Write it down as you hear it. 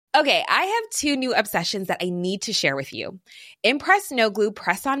Okay, I have two new obsessions that I need to share with you. Impress No Glue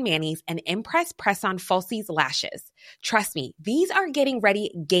Press-On Manis and Impress Press-On Falsies Lashes. Trust me, these are getting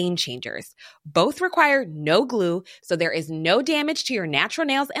ready game changers. Both require no glue, so there is no damage to your natural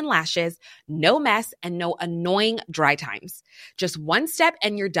nails and lashes, no mess, and no annoying dry times. Just one step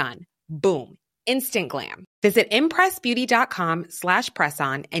and you're done. Boom. Instant glam. Visit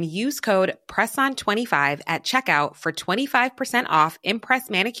impressbeauty.com/presson and use code PRESSON25 at checkout for 25% off Impress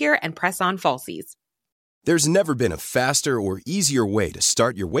Manicure and Press-On Falsies. There's never been a faster or easier way to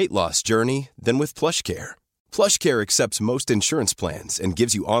start your weight loss journey than with PlushCare. PlushCare accepts most insurance plans and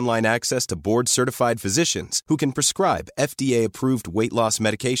gives you online access to board-certified physicians who can prescribe FDA-approved weight loss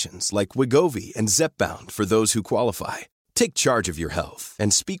medications like Wegovy and Zepbound for those who qualify. Take charge of your health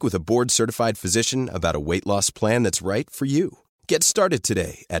and speak with a board-certified physician about a weight loss plan that's right for you. Get started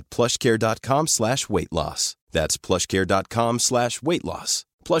today at plushcare.com/weight loss. That's plushcare.com/weight loss.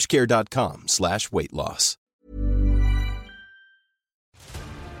 plushcare.com/weight loss.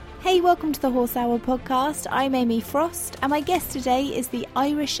 Hey, welcome to the Horse Hour podcast. I'm Amy Frost, and my guest today is the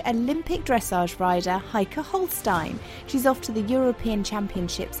Irish Olympic dressage rider Heike Holstein. She's off to the European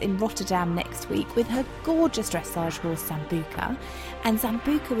Championships in Rotterdam next week with her gorgeous dressage horse Sambuca. And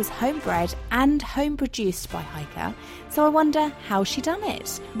Sambuca was homebred and home produced by Heike, so I wonder how she done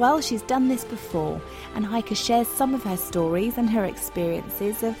it. Well, she's done this before, and Heike shares some of her stories and her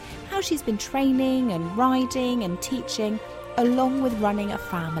experiences of how she's been training and riding and teaching, along with running a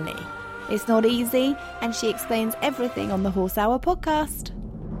family. It's not easy, and she explains everything on the Horse Hour podcast.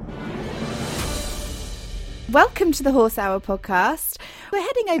 Welcome to the Horse Hour podcast. We're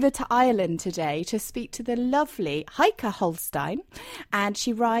heading over to Ireland today to speak to the lovely Heike Holstein, and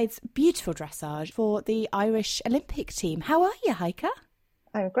she rides beautiful dressage for the Irish Olympic team. How are you, Heike?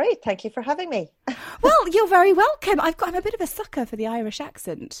 I'm great. Thank you for having me. Well, you're very welcome. I'm a bit of a sucker for the Irish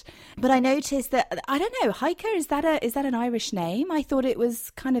accent, but I noticed that, I don't know, Heike, is that an Irish name? I thought it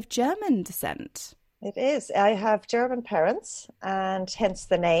was kind of German descent. It is. I have German parents, and hence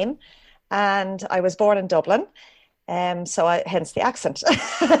the name. And I was born in Dublin, hence the accent.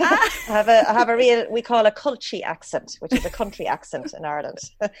 I have a real, we call a culture accent, which is a country accent in Ireland.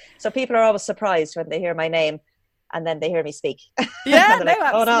 So people are always surprised when they hear my name. And then they hear me speak. Yeah, no, like,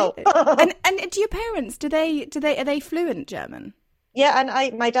 absolutely. Oh no! and do your parents? Are they fluent German? Yeah,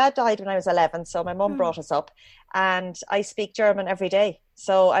 and my dad died when I was 11, so my mum brought us up, and I speak German every day.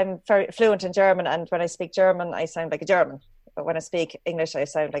 So I'm very fluent in German, and when I speak German, I sound like a German. But when I speak English, I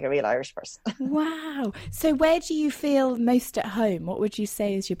sound like a real Irish person. Wow! So where do you feel most at home? What would you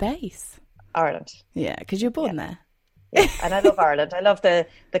say is your base? Ireland. Yeah, because you're born there. Yeah, and I love Ireland. I love the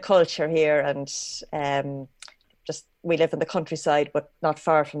culture here, and we live in the countryside, but not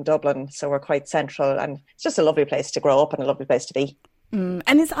far from Dublin, so we're quite central, and it's just a lovely place to grow up and a lovely place to be. And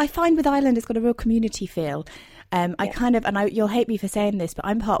I find with Ireland, it's got a real community feel. You'll hate me for saying this, but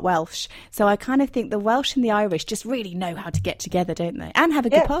I'm part Welsh, so I kind of think the Welsh and the Irish just really know how to get together, don't they? And have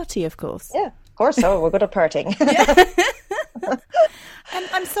a good party, of course. Yeah, of course. So we're good at partying.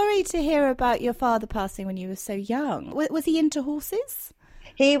 I'm sorry to hear about your father passing when you were so young. Was he into horses?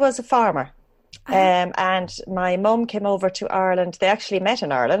 He was a farmer. And my mum came over to Ireland. They actually met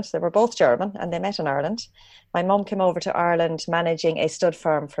in Ireland. They were both German, and they met in Ireland. My mum came over to Ireland managing a stud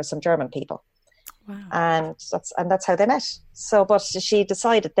farm for some German people. Wow. And that's how they met. So, but she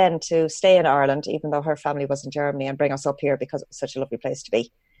decided then to stay in Ireland, even though her family was in Germany, and bring us up here because it was such a lovely place to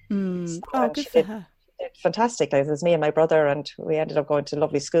be. Good for her. Did fantastic. It was me and my brother, and we ended up going to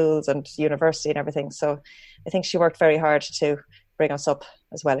lovely schools and university and everything. So I think she worked very hard to bring us up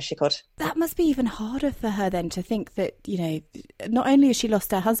as well as she could. That must be even harder for her then, to think that, not only has she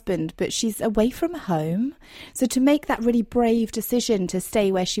lost her husband, but she's away from home. So to make that really brave decision to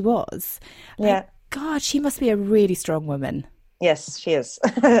stay where she was, God, she must be a really strong woman. Yes, she is.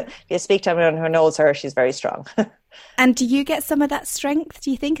 If you speak to anyone who knows her, she's very strong. And do you get some of that strength,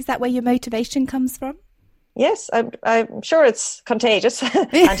 do you think? Is that where your motivation comes from? Yes, I'm sure it's contagious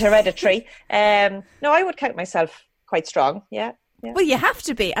and hereditary. No, I would count myself quite strong, yeah. Well, you have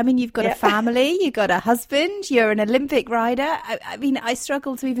to be. I mean, you've got a family, you've got a husband, you're an Olympic rider. I mean, I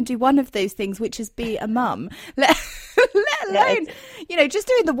struggle to even do one of those things, which is be a mum, let alone, just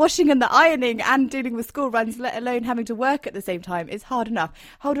doing the washing and the ironing and dealing with school runs, let alone having to work at the same time, is hard enough.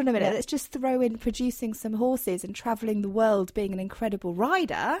 Hold on a minute. Let's just throw in producing some horses and travelling the world, being an incredible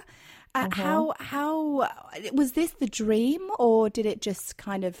rider. How was this the dream, or did it just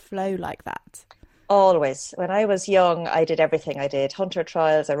kind of flow like that? Always. When I was young, I did everything. I did hunter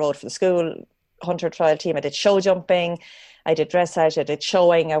trials. I rode for the school hunter trial team. I did show jumping. I did dressage. I did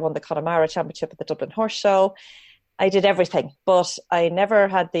showing. I won the Connemara Championship at the Dublin Horse Show. I did everything, but I never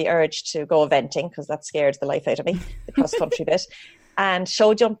had the urge to go eventing because that scared the life out of me, the cross-country bit. And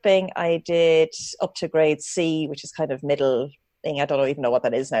show jumping, I did up to grade C, which is kind of middle thing. I don't even know what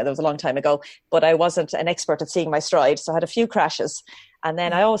that is now. That was a long time ago. But I wasn't an expert at seeing my stride, so I had a few crashes. And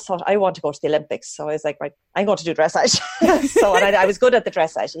then I always thought I want to go to the Olympics. So I was like, right, I'm going to do dressage. So and I was good at the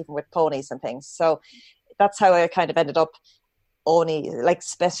dressage, even with ponies and things. So that's how I kind of ended up only like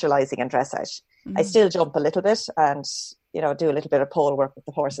specialising in dressage. Mm-hmm. I still jump a little bit and, you know, do a little bit of pole work with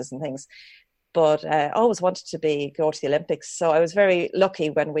the horses and things. But I always wanted to go to the Olympics. So I was very lucky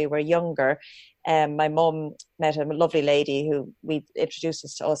when we were younger. My mum met a lovely lady who we introduced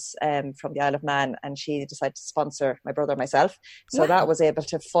us to us from the Isle of Man, and she decided to sponsor my brother and myself. So that was able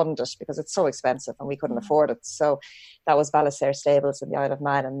to fund it because it's so expensive and we couldn't afford it. So that was Ballastare Stables in the Isle of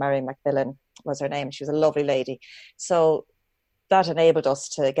Man, and Mary McMillan was her name. She was a lovely lady. So that enabled us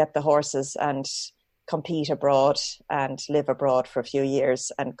to get the horses and compete abroad and live abroad for a few years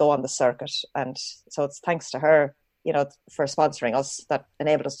and go on the circuit. And so it's thanks to her, you know, for sponsoring us that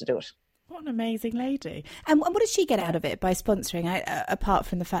enabled us to do it. What an amazing lady. And what does she get out of it by sponsoring, apart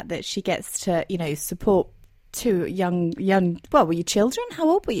from the fact that she gets to, you know, support two young, well, were you children? How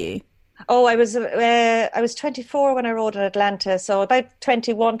old were you? Oh, I was 24 when I rode in Atlanta, so about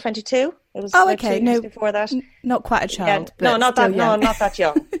 21, 22. It was okay, no, before that. Not quite a child. Yeah, not that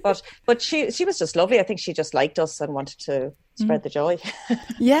young. But she was just lovely. I think she just liked us and wanted to spread the joy.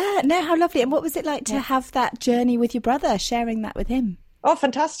 Yeah, no, how lovely. And what was it like to have that journey with your brother, sharing that with him? Oh,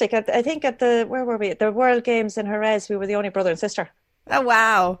 fantastic. I think where were we? At the World Games in Jerez, we were the only brother and sister. Oh,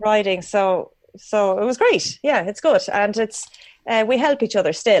 wow. Riding. So it was great. Yeah, it's good. And it's, we help each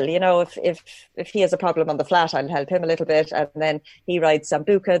other still, you know, if he has a problem on the flat, I'll help him a little bit. And then he rides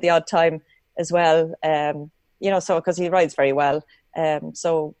Sambuca the odd time as well. You know, so because he rides very well.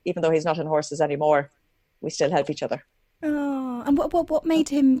 So even though he's not on horses anymore, we still help each other. Oh, and what made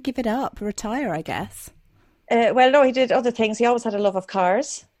him give it up, retire, I guess? Well, no, he did other things. He always had a love of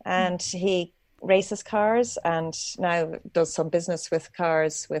cars, and he races cars, and now does some business with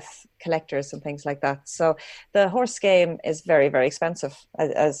cars, with collectors and things like that. So the horse game is very, very expensive,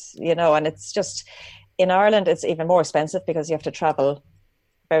 as you know, and it's just, in Ireland, it's even more expensive because you have to travel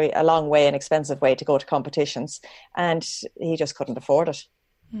a long way, an expensive way to go to competitions, and he just couldn't afford it.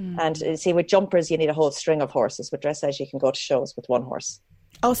 And see, with jumpers, you need a whole string of horses. With dressage, you can go to shows with one horse.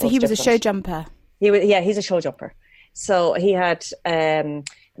 Oh, so he was a show jumper. He's a show jumper. So he had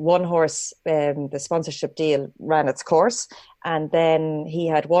one horse, the sponsorship deal ran its course. And then he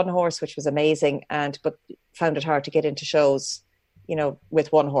had one horse, which was amazing, but found it hard to get into shows, you know,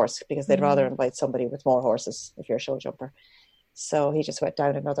 with one horse, because they'd rather invite somebody with more horses if you're a show jumper. So he just went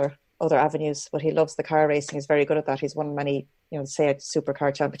down in other avenues, but he loves the car racing. He's very good at that. He's won many, you know, say a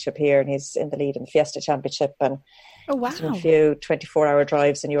supercar championship here, and he's in the lead in the Fiesta Championship, and he's done a few 24-hour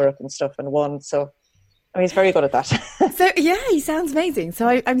drives in Europe and stuff and won. So he's very good at that. So yeah, he sounds amazing.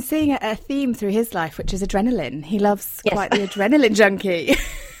 So I'm seeing a theme through his life, which is adrenaline. He loves quite the adrenaline junkie.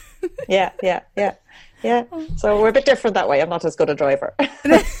 Yeah. So we're a bit different that way. I'm not as good a driver.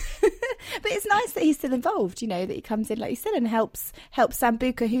 But it's nice that he's still involved, you know, that he comes in, like you said, and helps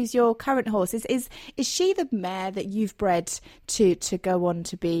Sambuca, who's your current horse. Is she the mare that you've bred to go on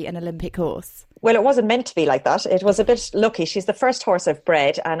to be an Olympic horse? Well, it wasn't meant to be like that. It was a bit lucky. She's the first horse I've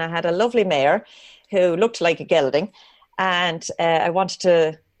bred, and I had a lovely mare who looked like a gelding, and I wanted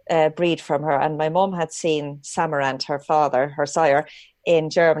to breed from her. And my mum had seen Samarant, her sire,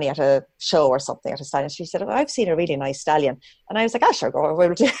 in Germany at a show or something, at a stallion. She said, I've seen a really nice stallion. And I was like, sure, go,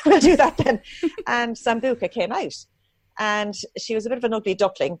 we'll do that then. And Sambuca came out. And she was a bit of an ugly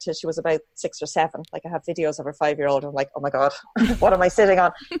duckling till she was about 6 or 7. Like, I have videos of her 5-year-old. I'm like, oh my God, what am I sitting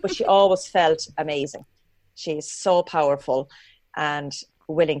on? But she always felt amazing. She's so powerful and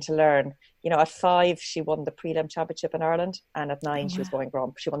willing to learn. You know, at 5, she won the prelim championship in Ireland, and at 9, she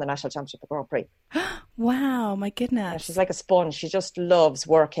won the national championship at Grand Prix. Wow, my goodness. Yeah, she's like a sponge. She just loves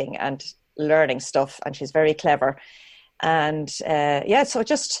working and learning stuff, and she's very clever. And so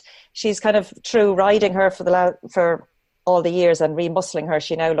just, she's kind of, through riding her for all the years and remuscling her,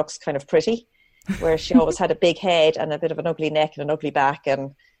 she now looks kind of pretty, where she always had a big head and a bit of an ugly neck and an ugly back,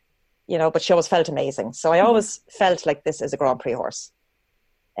 and, you know, but she always felt amazing. So I always felt like this is a Grand Prix horse.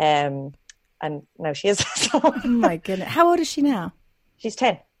 And now she is. Oh my goodness. How old is she now? She's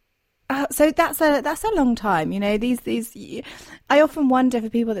 10. So that's a long time. You know, these. I often wonder for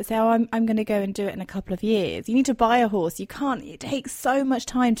people that say, "Oh, I'm going to go and do it in a couple of years." You need to buy a horse. You can't. It takes so much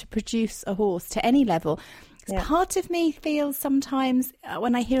time to produce a horse to any level. Part of me feels sometimes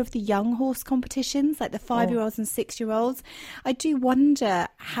when I hear of the young horse competitions, like the 5-year-olds and 6-year-olds, I do wonder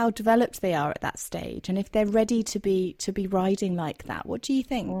how developed they are at that stage and if they're ready to be riding like that. What do you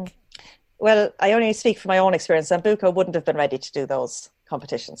think? Well, I only speak from my own experience. Sambuca wouldn't have been ready to do those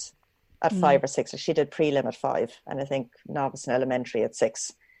competitions at 5 or 6. She did prelim at 5 and I think novice and elementary at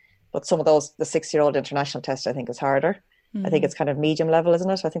 6. But some of those, the 6-year-old international test, I think is harder. I think it's kind of medium level, isn't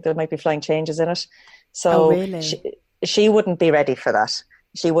it? I think there might be flying changes in it. So really? she wouldn't be ready for that.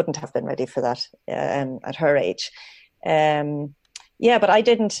 She wouldn't have been ready for that at her age. But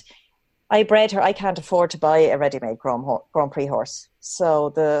I bred her. I can't afford to buy a ready-made Grand Prix horse. So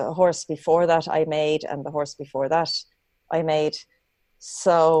the horse before that I made and the horse before that I made.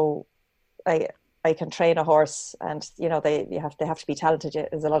 So I can train a horse and, they have to be talented.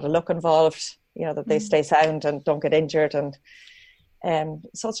 There's a lot of luck involved, that they stay sound and don't get injured. And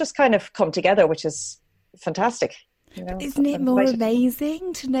so it's just kind of come together, which is fantastic. Isn't it more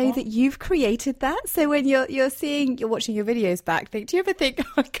amazing to know that you've created that? So when you're watching your videos back, do you ever think,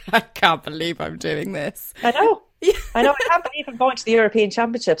 I can't believe I'm doing this? I know. I can't believe I'm going to the European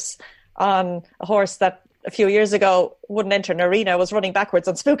Championships on a horse that a few years ago wouldn't enter an arena, was running backwards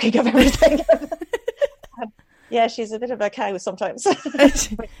and spooking of everything. Yeah, she's a bit of a cow sometimes.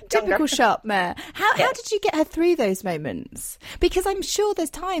 Typical sharp mare. How did you get her through those moments? Because I'm sure there's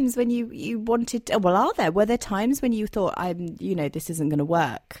times when you wanted... were there times when you thought, this isn't going to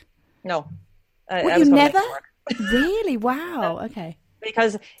work? No. I was never? Really? Wow. Okay.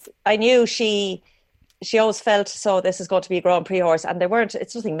 Because I knew she always felt, so this is going to be a Grand Prix horse, and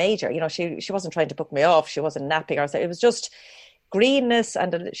it's nothing major. She wasn't trying to book me off. She wasn't napping or something. It was just greenness,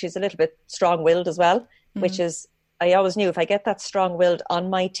 and she's a little bit strong-willed as well, which is, I always knew if I get that strong-willed on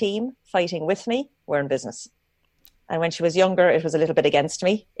my team fighting with me, we're in business. And when she was younger, it was a little bit against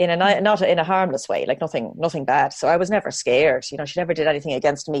me, not in a harmless way, like nothing bad. So I was never scared. She never did anything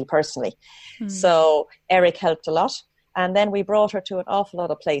against me personally. So Eric helped a lot. And then we brought her to an awful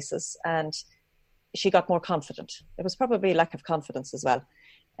lot of places and she got more confident. It was probably lack of confidence as well.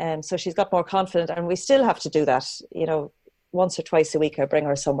 So she's got more confident, and we still have to do that. Once or twice a week, I bring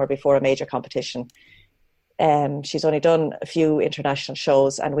her somewhere before a major competition. She's only done a few international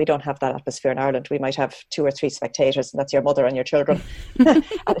shows, and we don't have that atmosphere in Ireland. We might have 2 or 3 spectators, and that's your mother and your children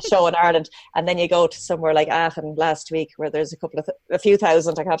at a show in Ireland. And then you go to somewhere like Aachen last week, where there's a few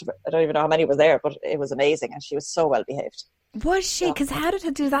thousand. I don't even know how many was there, but it was amazing, and she was so well behaved. Was she? Because how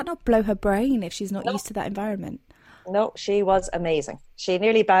did that not blow her brain if she's not used to that environment? No, she was amazing. She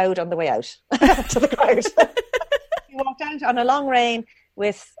nearly bowed on the way out to the crowd. She walked out on a long rein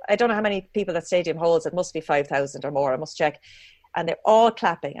with, I don't know how many people that stadium holds. It must be 5,000 or more. I must check. And they're all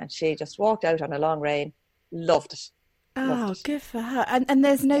clapping. And she just walked out on a long rein. Loved it. Good for her. And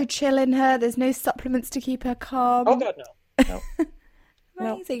there's no chill in her. There's no supplements to keep her calm. Oh, God, no.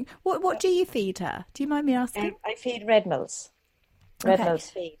 Amazing. No. What do you feed her? Do you mind me asking? I feed Red Mills. Mills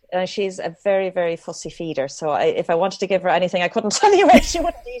feed. She's a very, very fussy feeder. So if I wanted to give her anything, I couldn't anyway. She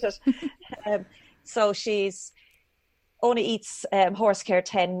wouldn't eat it. So she's only eats horse care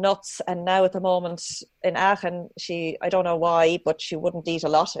 10 nuts, and now at the moment in Aachen, I don't know why, but she wouldn't eat a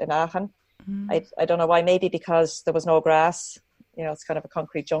lot in Aachen. I don't know why, maybe because there was no grass. It's kind of a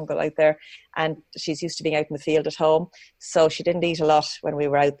concrete jungle out there, and she's used to being out in the field at home, so she didn't eat a lot when we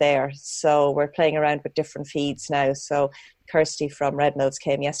were out there. So we're playing around with different feeds now. So Kirsty from Red Mills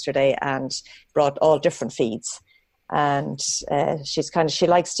came yesterday and brought all different feeds. And she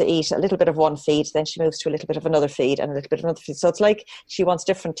likes to eat a little bit of one feed, then she moves to a little bit of another feed and a little bit of another feed. So it's like she wants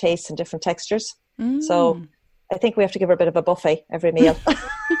different tastes and different textures. So I think we have to give her a bit of a buffet every meal,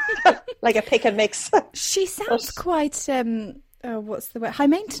 like a pick and mix. She sounds quite, what's the word? High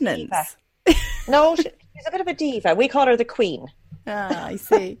maintenance. Diva. No, she's a bit of a diva. We call her the queen. I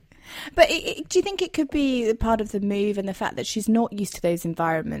see. But do you think it could be part of the move and the fact that she's not used to those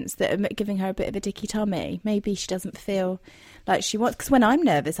environments that are giving her a bit of a dicky tummy? Maybe she doesn't feel like she wants... Because when I'm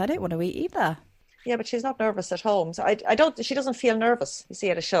nervous, I don't want to eat either. Yeah, but she's not nervous at home. So she doesn't feel nervous, you see,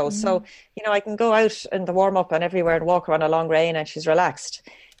 at a show. So, I can go out in the warm-up and everywhere and walk her on a long rein and she's relaxed.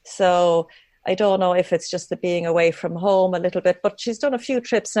 So I don't know if it's just the being away from home a little bit, but she's done a few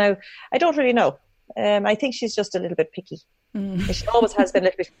trips now. I don't really know. I think she's just a little bit picky. She always has been a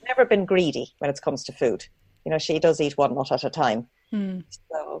little bit. She's never been greedy when it comes to food. She does eat one nut at a time.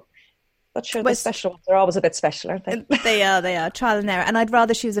 So But sure, the special ones are always a bit special, aren't they? They are. Trial and error. And I'd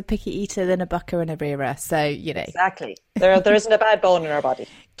rather she was a picky eater than a bucker and a rearer. So, you know. Exactly. There isn't a bad bone in her body.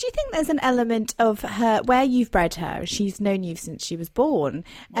 Do you think there's an element of her, where you've bred her, she's known you since she was born,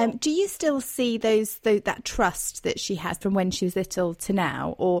 do you still see that trust that she has from when she was little to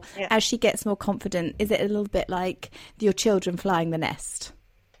now? Or as she gets more confident, is it a little bit like your children flying the nest?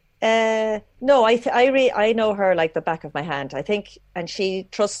 No, I know her like the back of my hand, I think, and she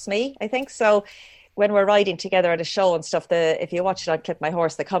trusts me, I think. So when we're riding together at a show and stuff, if you watch it on Clip My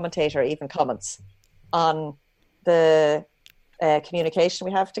Horse, the commentator even comments on the communication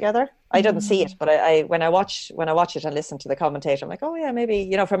we have together. I don't see it, but I when I watch it and listen to the commentator, I'm like, oh yeah, maybe,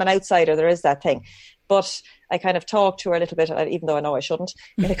 you know, from an outsider there is that thing. But I kind of talk to her a little bit, even though I know I shouldn't,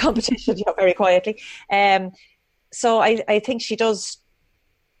 in a competition, you know, very quietly. So I think she does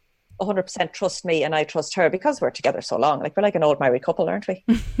 100% trust me, and I trust her because we're together so long. Like, we're like an old married couple, aren't we?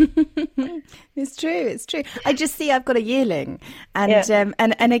 It's true. I just see I've got a yearling, and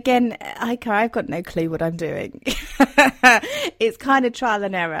and again, I've got no clue what I'm doing. It's kind of trial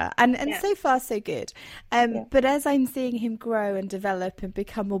and error, and so far so good. But as I'm seeing him grow and develop and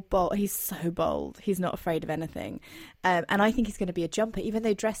become more bold, he's so bold. He's not afraid of anything, and I think he's going to be a jumper. Even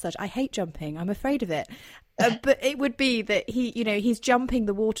though dressage, I hate jumping. I'm afraid of it. But it would be that he's jumping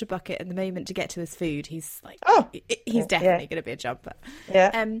the water bucket at the moment to get to his food. He's like, he's definitely going to be a jumper.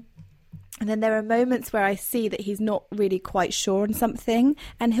 Yeah. And then there are moments where I see that he's not really quite sure on something,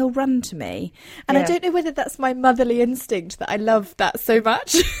 and he'll run to me. And I don't know whether that's my motherly instinct that I love that so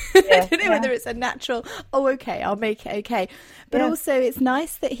much. I don't know whether it's a natural, okay, I'll make it okay. But also it's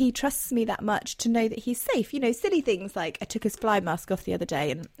nice that he trusts me that much to know that he's safe. You know, silly things like I took his fly mask off the other day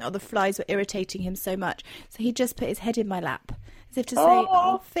and the flies were irritating him so much. So he just put his head in my lap, as if to say,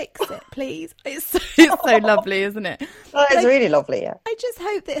 fix it, please. It's so lovely, isn't it? Oh, it's really lovely, yeah. I just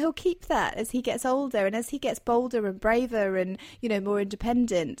hope that he'll keep that as he gets older and as he gets bolder and braver and, you know, more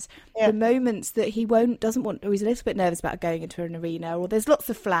independent. The moments that he doesn't want, or he's a little bit nervous about going into an arena, or there's lots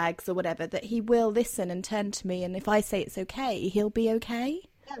of flags or whatever, that he will listen and turn to me, and if I say it's okay, he'll be okay.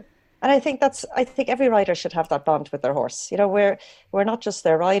 Yeah. And I think every rider should have that bond with their horse. You know, we're not just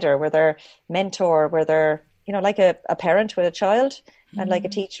their rider, we're their mentor, we're their, you know, like a parent with a child, and like a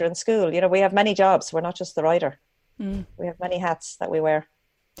teacher in school. You know, we have many jobs. We're not just the rider. We have many hats that we wear.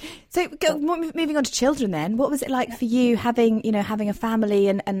 So moving on to children then, what was it like for you having a family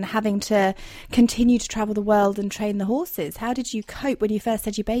and having to continue to travel the world and train the horses? How did you cope when you first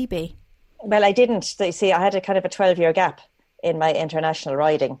had your baby? Well, I didn't. You see, I had a kind of a 12-year gap in my international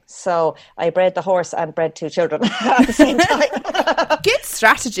riding. So I bred the horse and bred 2 children at the same time. Good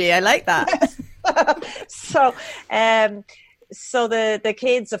strategy. I like that. So the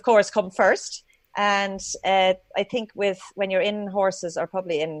kids, of course, come first. And I think when you're in horses, or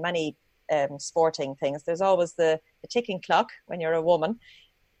probably in many sporting things, there's always the ticking clock when you're a woman,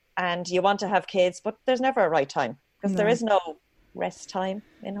 and you want to have kids, but there's never a right time, because there is no rest time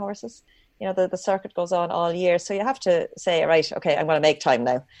in horses. You know, the circuit goes on all year, so you have to say, right, okay, I'm going to make time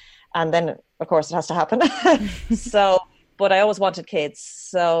now, and then of course it has to happen. But I always wanted kids,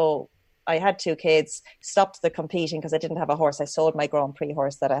 so I had 2 kids, stopped the competing because I didn't have a horse. I sold my Grand Prix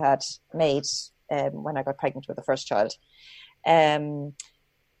horse that I had made when I got pregnant with the first child. And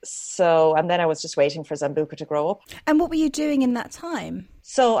then I was just waiting for Zambuca to grow up. And what were you doing in that time?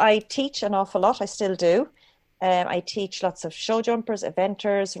 So I teach an awful lot. I still do. I teach lots of show jumpers,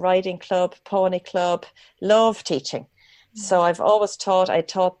 eventers, riding club, pony club. Love teaching. So I've always taught. I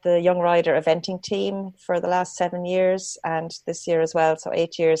taught the young rider eventing team for the last 7 years, and this year as well. So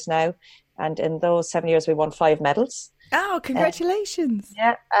 8 years now. And in those 7 years, we won 5 medals. Oh, congratulations.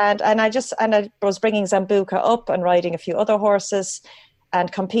 Yeah. And I was bringing Zambuca up and riding a few other horses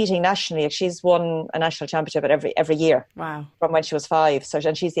and competing nationally. She's won a national championship every year. Wow. From when she was 5.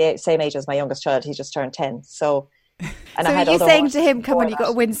 And she's the same age as my youngest child. He just turned 10. So I had you're saying to him, come on, you've got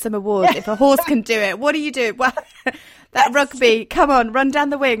to win some awards. If a horse can do it, what do you do? Well, that rugby, come on, run down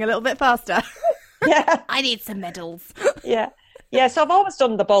the wing a little bit faster. Yeah. I need some medals. Yeah. Yeah, so I've always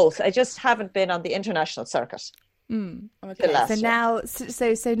done the both. I just haven't been on the international circuit. Okay.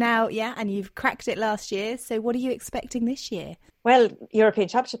 So now, and you've cracked it last year. So what are you expecting this year? Well, European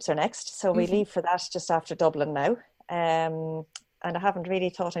Championships are next, so we leave for that just after Dublin now. And I haven't really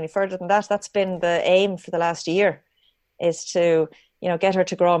thought any further than that. That's been the aim for the last year, is to, get her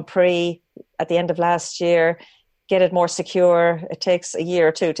to Grand Prix at the end of last year, get it more secure. It takes a year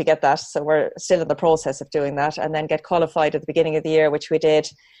or 2 to get that. So we're still in the process of doing that, and then get qualified at the beginning of the year, which we did.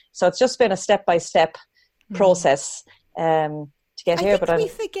 So it's just been a step-by-step process to to get here. But we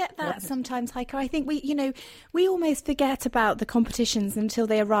forget that sometimes, Heike. I think we almost forget about the competitions until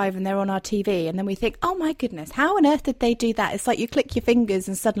they arrive and they're on our TV, and then we think, oh my goodness, how on earth did they do that? It's like you click your fingers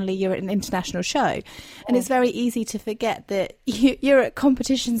and suddenly you're at an international show, and it's very easy to forget that you're at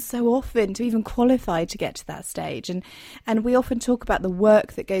competitions so often to even qualify to get to that stage, and we often talk about the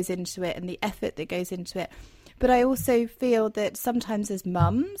work that goes into it and the effort that goes into it. But I also feel that sometimes as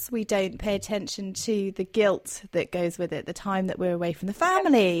mums, we don't pay attention to the guilt that goes with it, the time that we're away from the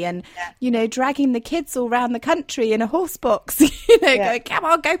family and, dragging the kids all around the country in a horse box, going, come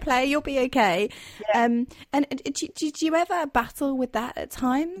on, go play, you'll be okay. Yeah. And did you ever battle with that at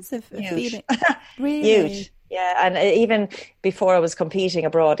times? Of feeling really? Huge. Yeah, and even before I was competing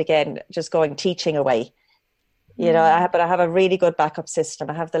abroad again, just going teaching away. But I have a really good backup system.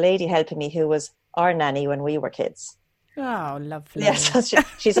 I have the lady helping me who was our nanny when we were kids. Oh, lovely. Yes,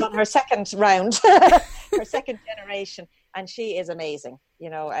 she's on her second round, her second generation, and she is amazing.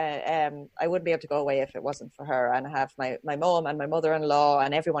 I wouldn't be able to go away if it wasn't for her. And I have my mom and my mother-in-law,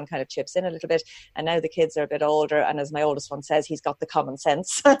 and everyone kind of chips in a little bit. And now the kids are a bit older, and as my oldest one says, he's got the common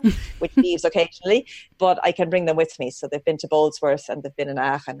sense, which leaves occasionally, but I can bring them with me. So they've been to Bolesworth and they've been in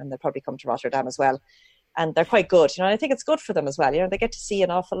Aachen, and they'll probably come to Rotterdam as well. And they're quite good, and I think it's good for them as well. They get to see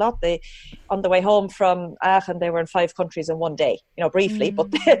an awful lot. On the way home from Aachen, they were in 5 countries in one day, briefly,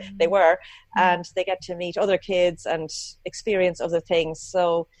 but they were, and they get to meet other kids and experience other things.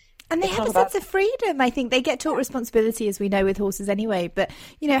 So, and they have a sense of freedom. I think they get taught responsibility, as we know with horses anyway. But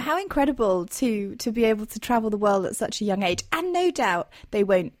how incredible to be able to travel the world at such a young age. And no doubt they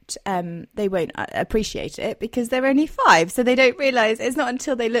won't appreciate it because they're only 5, so they don't realise. It's not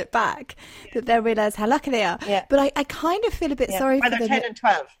until they look back that they'll realise how lucky they are. Yeah. But I kind of feel a bit sorry for them. They're 10 and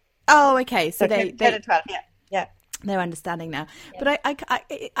 12. Oh, okay. So they 10 and 12. Yeah. They're understanding now. Yeah. But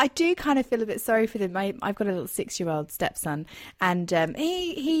I do kind of feel a bit sorry for them. I've got a little 6-year-old stepson, and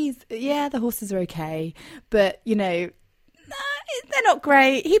he's the horses are okay, but they're not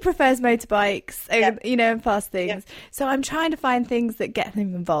great. He prefers motorbikes, and fast things. Yep. So I'm trying to find things that get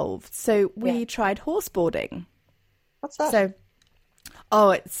him involved. So we tried horseboarding. What's that?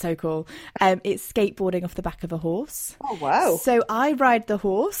 It's so cool. It's skateboarding off the back of a horse. Oh, wow. So I ride the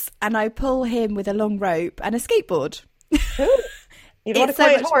horse and I pull him with a long rope and a skateboard. Cool. You want a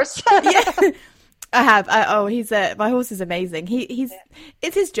quiet horse. Yeah. I have. My horse is amazing.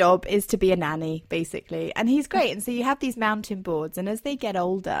 It's his job is to be a nanny, basically, and he's great. And so you have these mountain boards, and as they get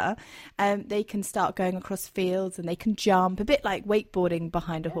older, they can start going across fields and they can jump, a bit like wakeboarding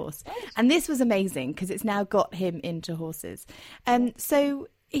behind a horse. And this was amazing because it's now got him into horses. So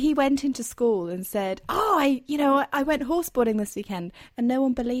he went into school and said, I went horseboarding this weekend, and no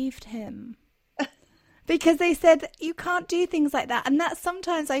one believed him. Because they said, you can't do things like that. And that's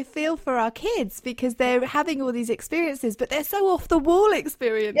sometimes I feel for our kids because they're having all these experiences, but they're so off the wall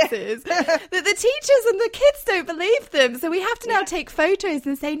experiences that the teachers and the kids don't believe them. So we have to now take photos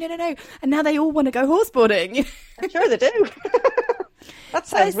and say, no. And now they all want to go horseboarding. I'm sure they do. That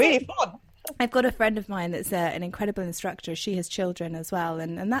sounds really fun. I've got a friend of mine that's an incredible instructor. She has children as well,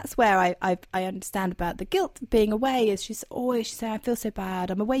 and that's where I understand about the guilt of being away. Is she's saying, I feel so bad.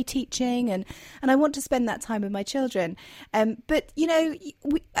 I'm away teaching, and I want to spend that time with my children. But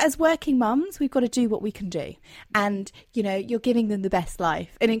as working mums, we've got to do what we can do, and you're giving them the best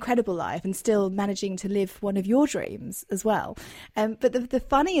life, an incredible life, and still managing to live one of your dreams as well. But the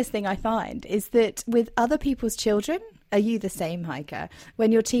funniest thing I find is that with other people's children. Are you the same, Heike?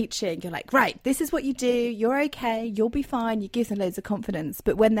 When you're teaching, you're like, right, this is what you do. You're okay. You'll be fine. You give them loads of confidence.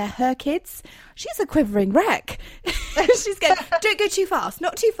 But when they're her kids, she's a quivering wreck. She's going, don't go too fast.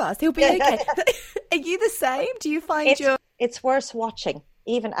 Not too fast. He'll be okay. Are you the same? Do you find it's worse watching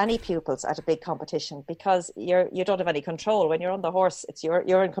even any pupils at a big competition because you don't have any control. When you're on the horse,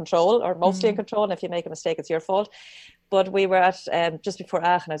 you're in control or mostly in control. And if you make a mistake, it's your fault. But we were at, just before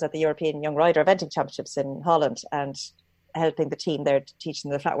Aachen, I was at the European Young Rider Eventing Championships in Holland and helping the team there, teaching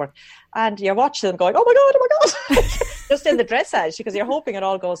the flat work. And you're watching them going, oh my God. Just in the dressage because you're hoping it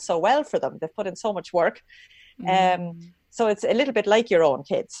all goes so well for them. They've put in so much work. So it's a little bit like your own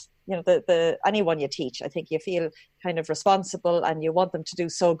kids. The anyone you teach, I think you feel kind of responsible and you want them to do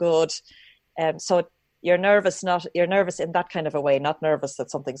so good. So you're nervous in that kind of a way, not nervous that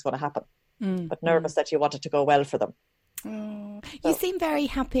something's going to happen, but nervous that you want it to go well for them. You seem very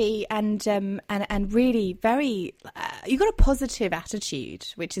happy and really very you've got a positive attitude,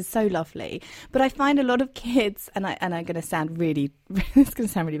 which is so lovely. But I find a lot of kids, and I'm going to sound really it's going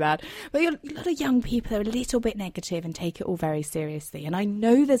to sound really bad, but a lot of young people are a little bit negative and take it all very seriously. And I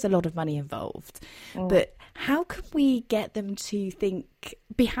know there's a lot of money involved, but how can we get them to think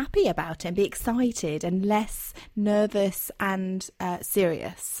be happy about it and be excited and less nervous and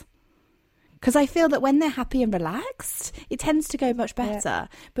serious. Because I feel that when they're happy and relaxed, it tends to go much better. Yeah.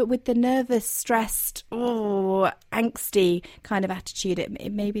 But with the nervous, stressed, angsty kind of attitude,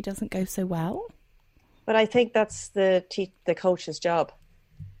 it maybe doesn't go so well. But I think that's the coach's job.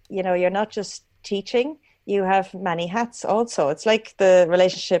 You know, you're not just teaching, you have many hats also. It's like the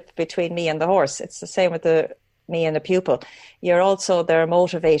relationship between me and the horse. It's the same with me and the pupil. You're also their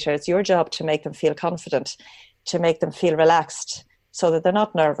motivator. It's your job to make them feel confident, to make them feel relaxed so that they're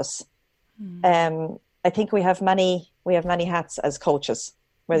not nervous. I think we have many hats as coaches,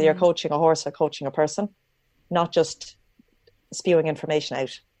 whether you're coaching a horse or coaching a person, not just spewing information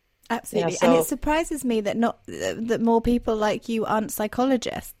out. Absolutely. And it surprises me that more people like you aren't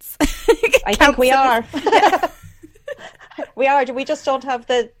psychologists. I think we are. We are. We just don't have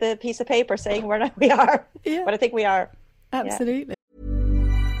the piece of paper saying we are. Yeah. But I think we are. Absolutely. Yeah.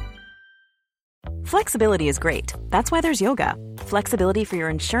 Flexibility is great. That's why there's yoga. Flexibility for your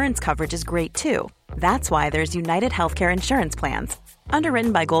insurance coverage is great too. That's why there's United Healthcare Insurance Plans.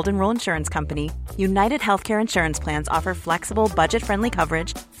 Underwritten by Golden Rule Insurance Company, United Healthcare Insurance Plans offer flexible, budget-friendly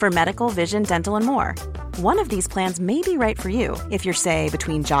coverage for medical, vision, dental, and more. One of these plans may be right for you if you're, say,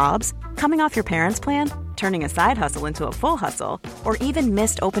 between jobs, coming off your parents' plan, turning a side hustle into a full hustle, or even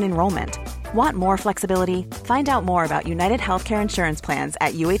missed open enrollment. Want more flexibility? Find out more about United Healthcare Insurance Plans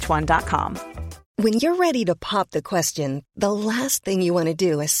at uh1.com. When you're ready to pop the question, the last thing you want to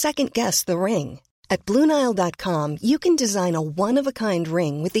do is second-guess the ring. At BlueNile.com, you can design a one-of-a-kind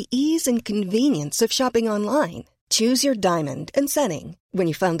ring with the ease and convenience of shopping online. Choose your diamond and setting. When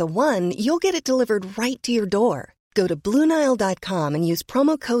you find the one, you'll get it delivered right to your door. Go to BlueNile.com and use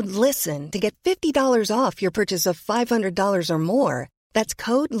promo code LISTEN to get $50 off your purchase of $500 or more. That's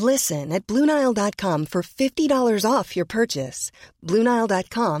code LISTEN at BlueNile.com for $50 off your purchase.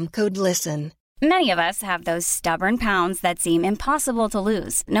 BlueNile.com, code LISTEN. Many of us have those stubborn pounds that seem impossible to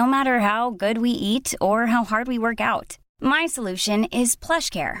lose, no matter how good we eat or how hard we work out. My solution is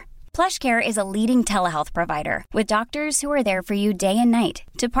PlushCare. PlushCare is a leading telehealth provider with doctors who are there for you day and night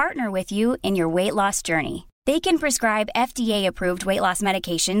to partner with you in your weight loss journey. They can prescribe FDA-approved weight loss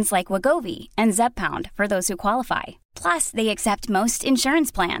medications like Wegovy and Zepbound for those who qualify. Plus, they accept most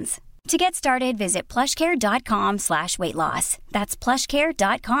insurance plans. To get started, visit plushcare.com/weightloss. That's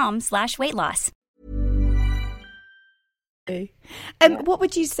plushcare.com/weightloss. What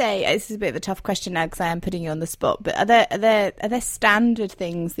would you say? This is a bit of a tough question now because I am putting you on the spot. But are there standard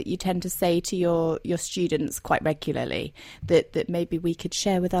things that you tend to say to your students quite regularly that maybe we could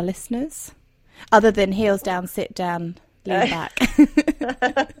share with our listeners, other than heels down, sit down, lean back?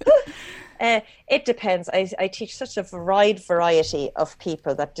 It depends. I teach such a wide variety of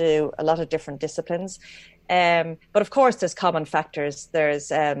people that do a lot of different disciplines. But of course, there's common factors.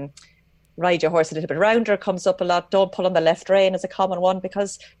 There's ride your horse a little bit rounder, comes up a lot. Don't pull on the left rein is a common one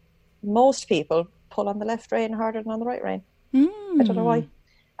because most people pull on the left rein harder than on the right rein. I don't know why.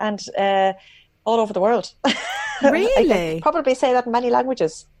 And all over the world. Really? I could probably say that in many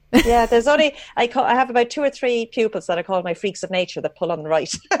languages. Yeah, there's only I have about 2 or 3 pupils that I call my freaks of nature that pull on the right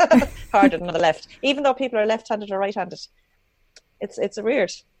harder than on the left, even though people are left-handed or right-handed. It's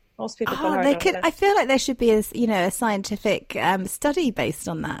weird. Most people pull harder on the left. I feel like there should be a scientific study based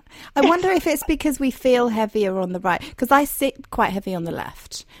on that. I wonder if it's because we feel heavier on the right, because I sit quite heavy on the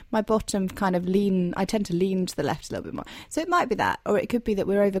left. My bottom kind of I tend to lean to the left a little bit more. So it might be that, or it could be that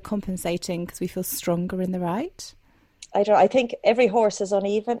we're overcompensating because we feel stronger in the right. I think every horse is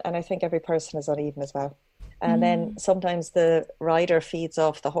uneven, and I think every person is uneven as well. And then sometimes the rider feeds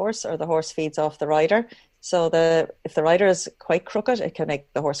off the horse, or the horse feeds off the rider. So if the rider is quite crooked, it can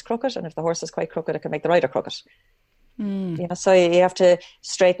make the horse crooked, and if the horse is quite crooked, it can make the rider crooked. You know, so you have to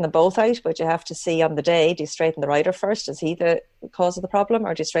straighten them both out, but you have to see on the day: do you straighten the rider first? Is he the cause of the problem,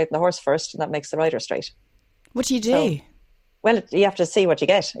 or do you straighten the horse first, and that makes the rider straight? What do you do? Well, you have to see what you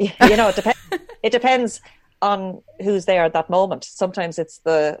get. You know, it depends. It depends on who's there at that moment. Sometimes it's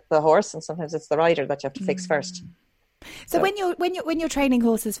the horse, and sometimes it's the rider that you have to fix first. So when you're training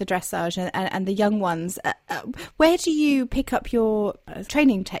horses for dressage and the young ones, where do you pick up your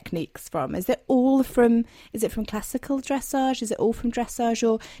training techniques from? Is it from classical dressage? Is it all from dressage,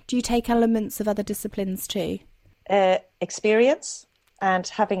 or do you take elements of other disciplines too? Experience and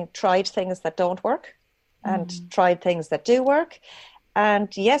having tried things that don't work and tried things that do work. And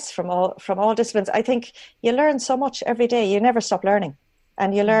yes, from all disciplines. I think you learn so much every day. You never stop learning.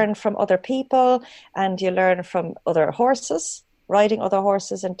 And you learn from other people, and you learn from other horses, riding other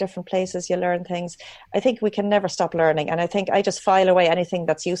horses in different places. You learn things. I think we can never stop learning. And I think I just file away anything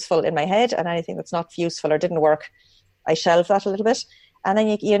that's useful in my head, and anything that's not useful or didn't work, I shelve that a little bit. And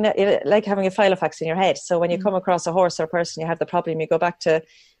then you know, it's like having a filofax in your head. So when you come across a horse or a person, you have the problem, you go back to,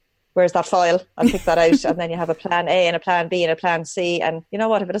 where's that file? I'll pick that out. And then you have a plan A and a plan B and a plan C. And you know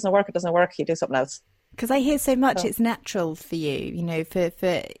what? If it doesn't work, it doesn't work. You do something else. Because I hear so much it's natural for you,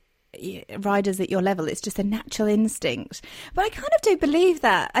 for riders at your level. It's just a natural instinct. But I kind of do believe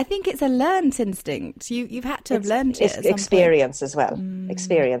that. I think it's a learned instinct. You've had to have learned it at some experience point. As well.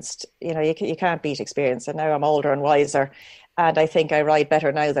 Experienced. You can't beat experience. And now I'm older and wiser. And I think I ride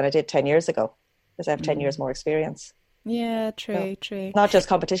better now than I did 10 years ago because I have 10 years more experience. Yeah, true. Not just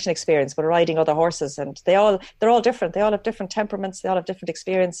competition experience, but riding other horses. And they're all different. They all have different temperaments. They all have different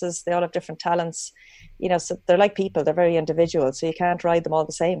experiences. They all have different talents. So they're like people. They're very individual. So you can't ride them all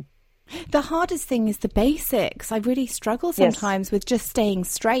the same. The hardest thing is the basics. I really struggle sometimes with just staying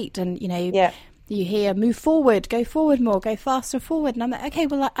straight and, you hear move forward, go forward more, go faster forward. And I'm like, okay,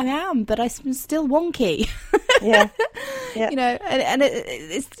 well, I am, but I'm still wonky. Yeah. And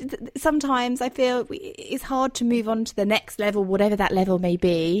it's sometimes I feel it's hard to move on to the next level, whatever that level may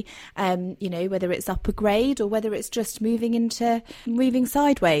be, whether it's upper grade or whether it's just moving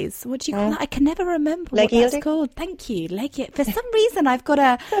sideways. What do you call that? I can never remember what that's called. Thank you. Leg yield. For some reason, I've got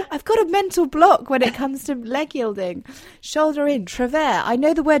a mental block when it comes to leg yielding. Shoulder in, travers. I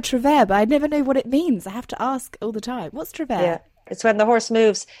know the word travers, but I never know what it means. I have to ask all the time. What's travers? Yeah. It's when the horse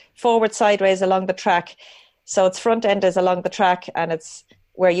moves forward, sideways along the track. So its front end is along the track and it's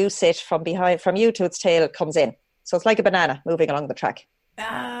where you sit from you to its tail comes in. So it's like a banana moving along the track.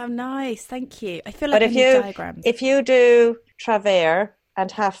 Ah, nice. Thank you. I feel like diagrams. If you do travers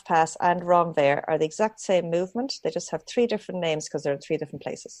and half pass and renvers are the exact same movement. They just have 3 different names because they're in 3 different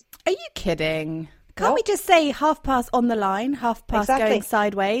places. Are you kidding? Can't we just say half pass on the line, half pass going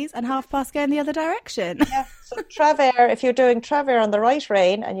sideways and half pass going the other direction? Yeah. So travers, if you're doing travers on the right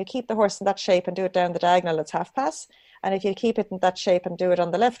rein and you keep the horse in that shape and do it down the diagonal, it's half pass. And if you keep it in that shape and do it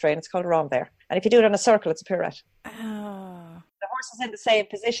on the left rein, it's called renvers. And if you do it on a circle, it's a pirouette. The horse is in the same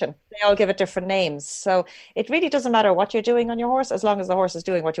position. They all give it different names. So it really doesn't matter what you're doing on your horse as long as the horse is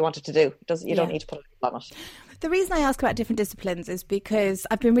doing what you want it to do. You don't need to put a label on it. The reason I ask about different disciplines is because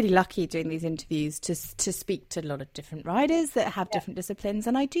I've been really lucky doing these interviews to speak to a lot of different riders that have different disciplines.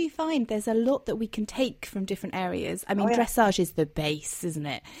 And I do find there's a lot that we can take from different areas. I mean, dressage is the base, isn't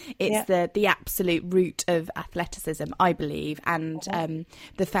it? It's the absolute root of athleticism, I believe, and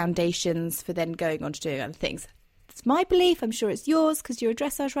the foundations for then going on to doing other things. It's my belief. I'm sure it's yours because you're a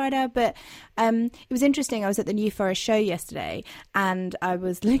dressage rider. But it was interesting. I was at the New Forest show yesterday, and I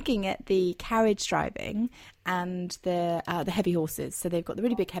was looking at the carriage driving and the heavy horses. So they've got the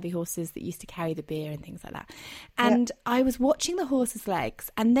really big heavy horses that used to carry the beer and things like that. And I was watching the horses' legs,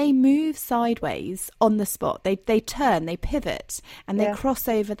 and they move sideways on the spot. They turn, they pivot, and they cross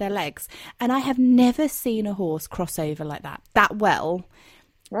over their legs. And I have never seen a horse cross over like that well.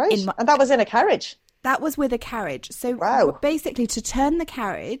 Right. And that was in a carriage. That was with a carriage. So basically to turn the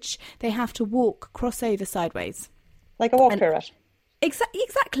carriage, they have to cross over sideways. Like a walk pirouette.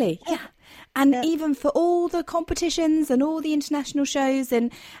 Exactly, yeah. And even for all the competitions and all the international shows,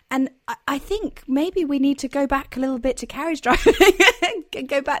 and I think maybe we need to go back a little bit to carriage driving and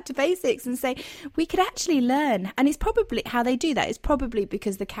go back to basics and say we could actually learn. And it's probably how they do that. It's probably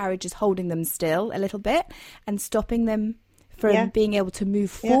because the carriage is holding them still a little bit and stopping them from being able to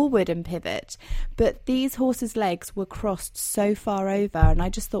move forward and pivot. But these horses' legs were crossed so far over, and I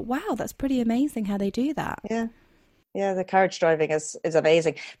just thought, wow, that's pretty amazing how they do that. Yeah, the carriage driving is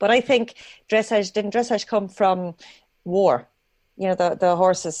amazing. But I think didn't dressage come from war? The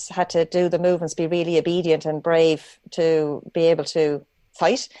horses had to do the movements, be really obedient and brave to be able to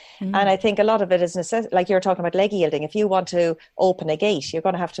fight. And I think a lot of it is like you're talking about leg yielding. If you want to open a gate, you're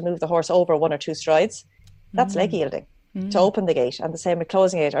going to have to move the horse over 1 or 2 strides. That's leg yielding. To open the gate, and the same with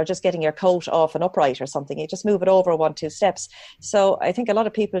closing it, or just getting your coat off an upright or something. You just move it over 1-2 steps. So I think a lot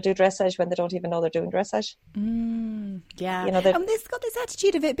of people do dressage when they don't even know they're doing dressage. Yeah. And they've got this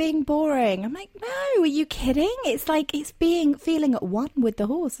attitude of it being boring. I'm like, no, are you kidding? It's like it's feeling at one with the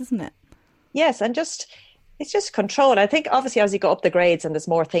horse, isn't it? Yes, and it's just control. I think obviously as you go up the grades and there's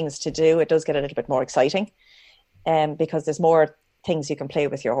more things to do, it does get a little bit more exciting, because there's more things you can play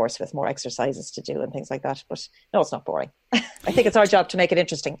with your horse with, more exercises to do and things like that. But no, it's not boring. I think it's our job to make it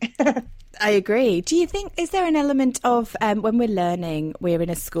interesting. I agree. Do you think, is there an element of when we're learning, we're in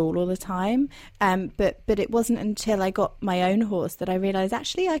a school all the time, but it wasn't until I got my own horse that I realised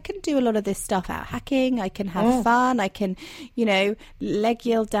actually I can do a lot of this stuff out hacking, I can have fun, I can, leg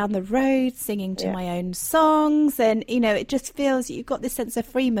yield down the road, singing to my own songs, and, it just feels you've got this sense of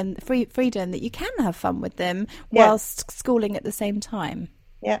freedom that you can have fun with them whilst schooling at the same time.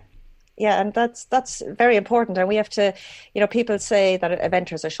 and that's very important. And we have to, people say that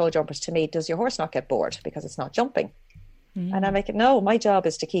eventers or show jumpers to me, does your horse not get bored because it's not jumping? And I'm like, no, my job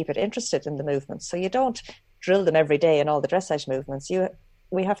is to keep it interested in the movements. So you don't drill them every day in all the dressage movements.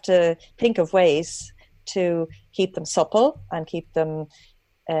 We have to think of ways to keep them supple and keep them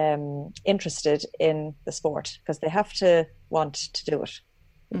interested in the sport, because they have to want to do it.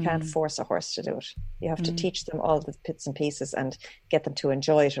 You can't force a horse to do it. You have to teach them all the bits and pieces and get them to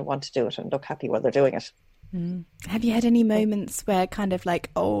enjoy it and want to do it and look happy while they're doing it. Have you had any moments where kind of like,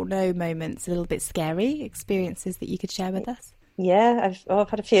 oh no moments, a little bit scary experiences that you could share with us? Yeah, I've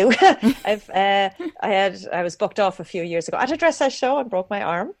had a few. I was booked off a few years ago at a dressage show and broke my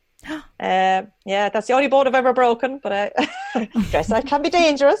arm. That's the only bone I've ever broken, but dressage can be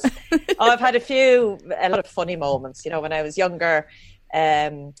dangerous. I've had a lot of funny moments, when I was younger,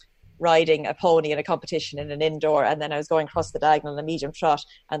 riding a pony in a competition in an indoor, and then I was going across the diagonal in a medium trot,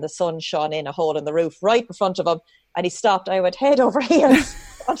 and the sun shone in a hole in the roof right in front of him, and he stopped. I went head over heels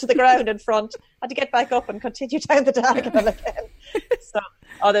onto the ground in front, had to get back up and continue down the diagonal again. So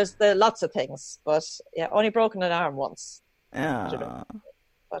there's lots of things, but only broken an arm once. But,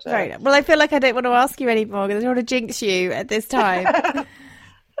 right. Well, I feel like I don't want to ask you anymore because I don't want to jinx you at this time.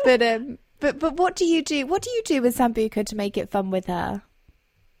 But what do you do? What do you do with Sambuca to make it fun with her?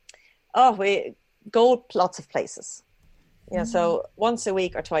 Oh, we go lots of places. So once a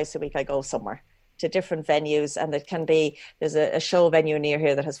week or twice a week I go somewhere to different venues, and there's a show venue near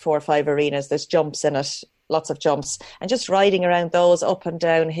here that has 4 or 5 arenas. There's jumps in it, lots of jumps, and just riding around those up and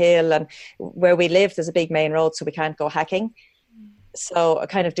down hill. And where we live, there's a big main road, so we can't go hacking. So I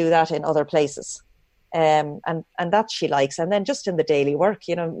kind of do that in other places. And that she likes. And then just in the daily work,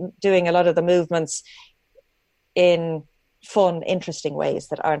 doing a lot of the movements in fun, interesting ways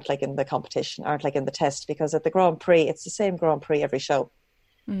that aren't like in the competition, aren't like in the test, because at the Grand Prix, it's the same Grand Prix every show.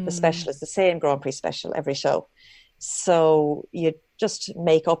 The special is the same Grand Prix special every show. So you just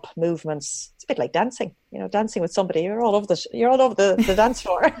make up movements. It's a bit like dancing, dancing with somebody. You're all over the dance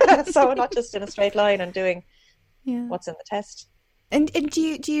floor. So not just in a straight line and doing what's in the test. And do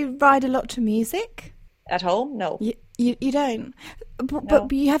you ride a lot to music? At home? No. You don't? No.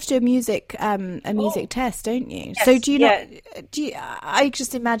 But you have to do a music test, don't you? Yes, so do you I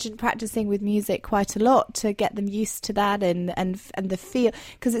just imagine practicing with music quite a lot to get them used to that and the feel,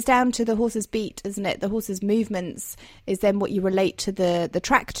 because it's down to the horse's beat, isn't it? The horse's movements is then what you relate to the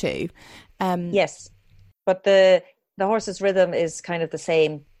track to. Yes. But the horse's rhythm is kind of the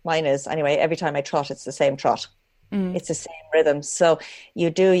same. Mine is anyway. Every time I trot, it's the same trot. It's the same rhythm. So you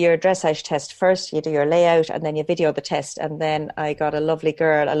do your dressage test first, you do your layout, and then you video the test. And then I got a lovely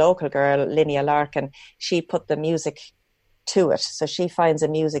girl, a local girl, Linnea Larkin. She put the music to it. So she finds a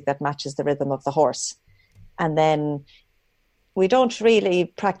music that matches the rhythm of the horse. And then we don't really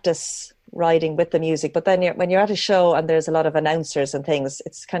practice riding with the music. But then when you're at a show and there's a lot of announcers and things,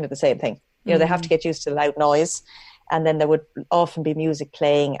 it's kind of the same thing. They have to get used to the loud noise. And then there would often be music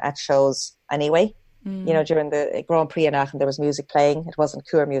playing at shows anyway. During the Grand Prix in Aachen, there was music playing. It wasn't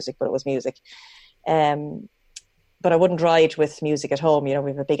Cure music, but it was music. But I wouldn't ride with music at home. We have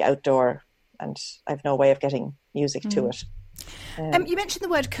a big outdoor, and I have no way of getting music to it. You mentioned the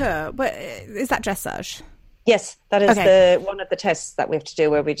word Cure. Is that dressage? Yes, that is one of the tests that we have to do,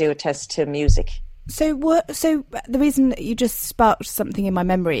 where we do a test to music. So the reason that you just sparked something in my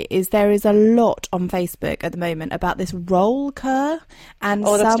memory is there is a lot on Facebook at the moment about this roll cur, and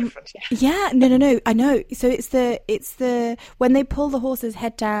that's different. No, I know. So it's the when they pull the horse's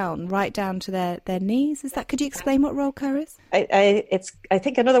head down, right down to their knees. Is that? Could you explain what roll cur is? I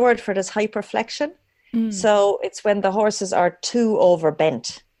think another word for it is hyperflexion. So it's when the horses are too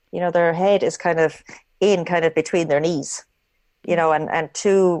overbent. Their head is kind of between their knees. And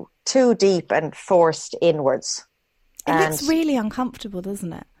too deep and forced inwards. It looks really uncomfortable,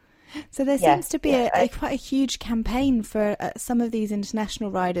 doesn't it? So there seems to be quite a huge campaign for some of these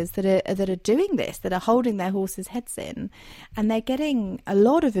international riders that are doing this, that are holding their horses' heads in, and they're getting a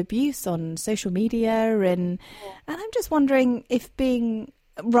lot of abuse on social media. And I'm just wondering if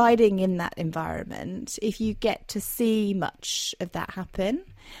riding in that environment, if you get to see much of that happen,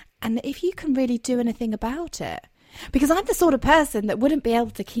 and if you can really do anything about it. Because I'm the sort of person that wouldn't be able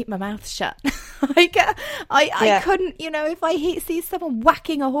to keep my mouth shut. I couldn't, if I see someone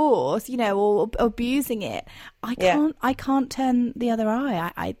whacking a horse, or abusing it, I can't turn the other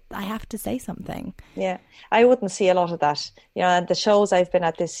eye. I have to say something. Yeah, I wouldn't see a lot of that. And the shows I've been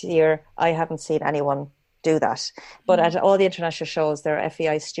at this year, I haven't seen anyone do that. But at all the international shows, there are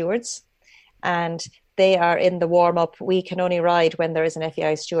FEI stewards, and they are in the warm-up. We can only ride when there is an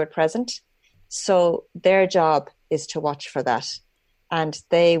FEI steward present. So their job is to watch for that. and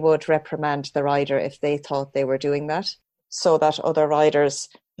they would reprimand the rider if they thought they were doing that, so that other riders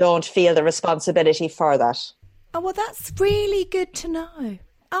don't feel the responsibility for that. Oh, well, that's really good to know.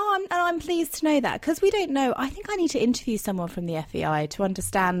 Oh, I'm pleased to know that, because we don't know. I think I need to interview someone from the FEI to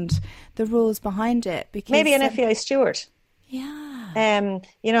understand the rules behind it. Because maybe an FEI steward. Yeah. And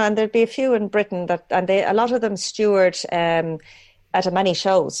there'd be a few in Britain a lot of them steward at many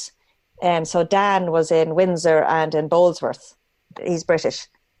shows. So Dan was in Windsor and in Bolesworth. He's British.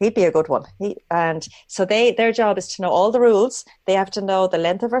 He'd be a good one. And so their job is to know all the rules. They have to know the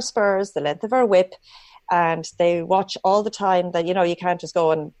length of our spurs, the length of our whip. And they watch all the time that, you can't just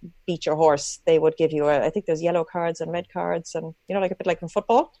go and beat your horse. They would give you I think there's yellow cards and red cards and, like a bit like in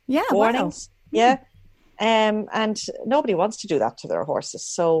football. Yeah, warnings. Wow. Yeah. And nobody wants to do that to their horses.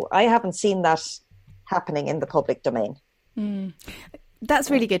 So I haven't seen that happening in the public domain. That's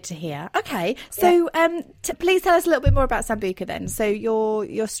really good to hear. Okay. So please tell us a little bit more about Sambuca then. So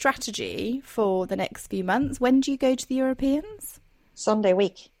your strategy for the next few months, when do you go to the Europeans? Sunday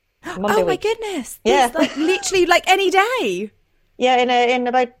week. Monday week. My goodness. Yeah. Like literally like any day. Yeah, in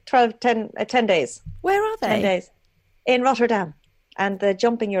about 10 days. Where are they? 10 days. In Rotterdam. And the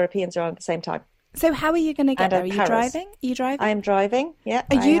jumping Europeans are on at the same time. So how are you going to get there? Are you driving? I'm driving, yeah.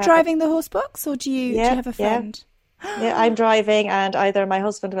 Are you driving the horse box, or do you have a friend? Yeah, I'm driving, and either my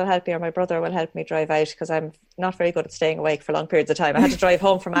husband will help me or my brother will help me drive out, because I'm not very good at staying awake for long periods of time. I had to drive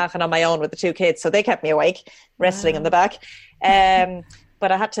home from Aachen on my own with the 2 kids, so they kept me awake, wrestling in the back.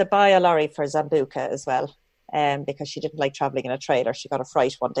 But I had to buy a lorry for Sambuca as well, because she didn't like travelling in a trailer. She got a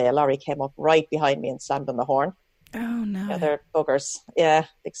fright one day. A lorry came up right behind me and slammed on the horn. Oh, no. They're buggers. Yeah,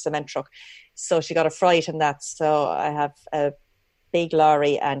 big cement truck. So she got a fright in that. So I have a big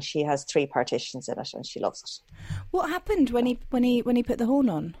lorry, and she has 3 partitions in it, and she loves it. What happened when he put the horn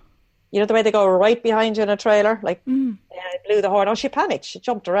on? You know the way they go right behind you in a trailer? Like, it blew the horn. Oh, she panicked. She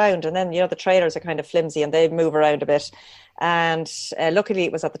jumped around, and then, the trailers are kind of flimsy and they move around a bit. And luckily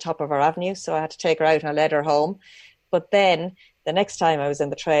it was at the top of our avenue, so I had to take her out and I led her home. But then the next time I was in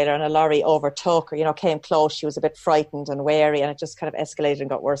the trailer and a lorry overtook her, came close, she was a bit frightened and wary, and it just kind of escalated and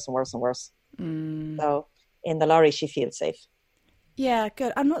got worse and worse and worse. So in the lorry she feels safe. Yeah,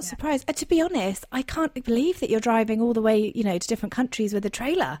 good. I'm not surprised. To be honest, I can't believe that you're driving all the way, to different countries with a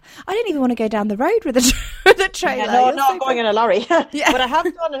trailer. I don't even want to go down the road with a trailer. Yeah, no, I'm going in a lorry. Yeah. But I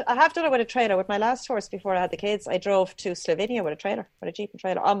have done it with a trailer. With my last horse before I had the kids, I drove to Slovenia with a trailer, with a Jeep and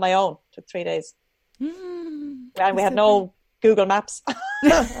trailer on my own. Took 3 days. And we had no Google Maps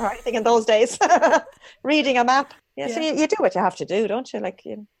or anything in those days. Reading a map. Yeah, so you do what you have to do, don't you?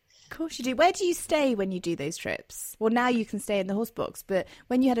 Of course you do. Where do you stay when you do those trips? Well, now you can stay in the horse box, but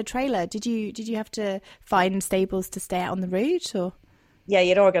when you had a trailer, did you have to find stables to stay out on the route, or? Yeah,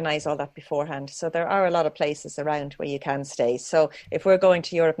 you'd organise all that beforehand. So there are a lot of places around where you can stay. So if we're going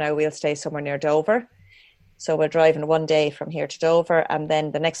to Europe now, we'll stay somewhere near Dover. So we're driving 1 day from here to Dover, and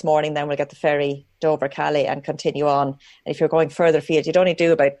then the next morning then we'll get the ferry Dover-Calais and continue on. And if you're going further afield, you'd only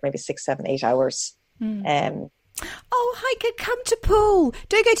do about maybe 6, 7, 8 hours. Oh, Heike, come to Poole.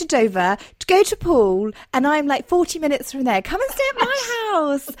 Don't go to Dover. Go to Poole, and I'm like 40 minutes from there. Come and stay at my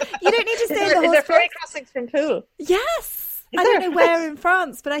house. You don't need to stay in the horse box. Is there ferry crossings from Poole? Yes. I don't know where in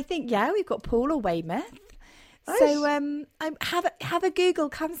France, but I think, we've got Poole or Weymouth. Nice. So have a Google.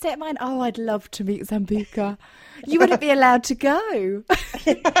 Come stay at mine. Oh, I'd love to meet Sambuca. You wouldn't be allowed to go.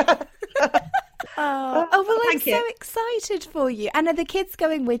 Well, I'm so excited for you. And are the kids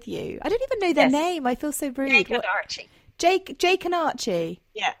going with you? I don't even know their name. I feel so rude. Jake and Archie. Jake and Archie.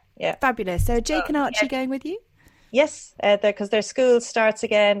 Yeah. Fabulous. So are Jake and Archie going with you? Yes, because their school starts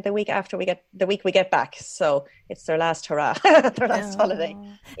again the week after we get back. So it's their last hurrah, their last holiday.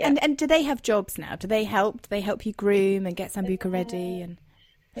 Yeah. And do they have jobs now? Do they help? Do they help you groom and get Sambuca ready? And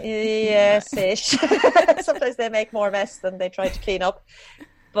yes-ish. Sometimes they make more mess than they try to clean up.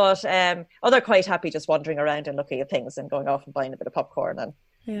 But they're quite happy just wandering around and looking at things and going off and buying a bit of popcorn. And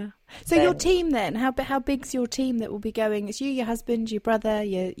So your team then, how big's your team that will be going? It's you, your husband, your brother,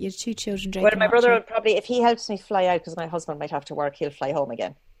 your 2 children, Jake. Well, my brother will probably, if he helps me fly out, because my husband might have to work, he'll fly home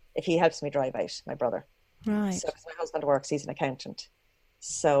again. If he helps me drive out, my brother. Right. So because my husband works, he's an accountant.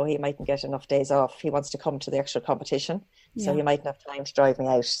 So he mightn't get enough days off. He wants to come to the actual competition. So he mightn't have time to drive me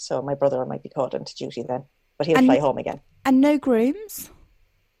out. So my brother might be called into duty then. But he'll fly home again. And no grooms?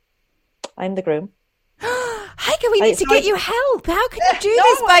 I'm the groom. Heike, we need to get you help. How can you do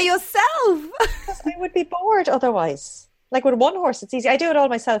this by yourself? Because I would be bored otherwise. Like with one horse, it's easy. I do it all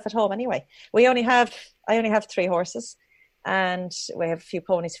myself at home anyway. I only have 3 horses, and we have a few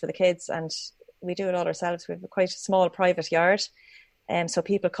ponies for the kids, and we do it all ourselves. We have quite a small private yard. So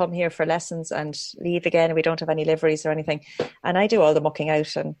people come here for lessons and leave again. We don't have any liveries or anything. And I do all the mucking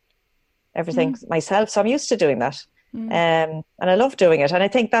out and everything myself. So I'm used to doing that. And I love doing it. And I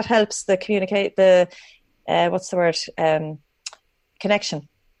think that helps connection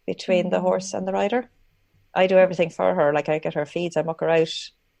between the horse and the rider. I do everything for her. Like I get her feeds, I muck her out,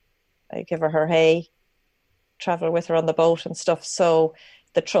 I give her hay, travel with her on the boat and stuff. So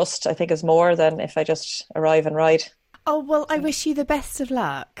the trust, I think, is more than if I just arrive and ride. Oh, well, I wish you the best of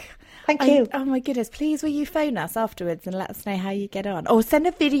luck. Thank you. Oh, my goodness. Please, will you phone us afterwards and let us know how you get on? Or send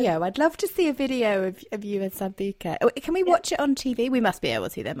a video. I'd love to see a video of you and Sambuca. Can we watch it on TV? We must be able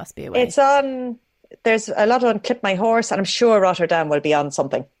to. There must be a way. It's on... There's a lot on Clip My Horse, and I'm sure Rotterdam will be on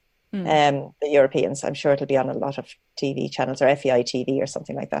something. The Europeans, I'm sure it'll be on a lot of TV channels or FEI TV or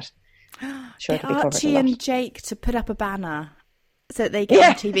something like that. Sure, it'll be covered Archie a lot. and Jake to put up a banner so that they get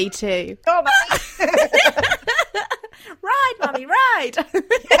on TV too. Go, Mummy! Ride, Mummy, ride!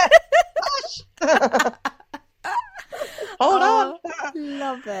 Hold on.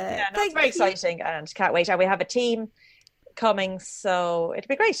 Love it. Yeah, no, it's very exciting and can't wait. And we have a team coming, so it'll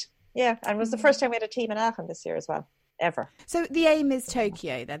be great. Yeah, and it was the first time we had a team in Aachen this year as well, ever. So the aim is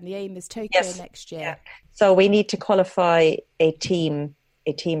Tokyo then? The aim is Tokyo next year? Yeah. So we need to qualify a team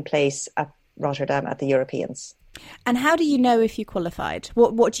place at Rotterdam at the Europeans. And how do you know if you qualified?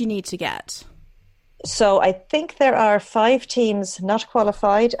 What do you need to get? So I think there are 5 teams not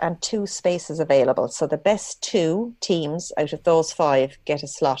qualified and 2 spaces available. So the best 2 teams out of those 5 get a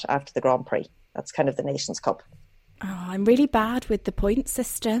slot after the Grand Prix. That's kind of the Nations Cup. Oh, I'm really bad with the point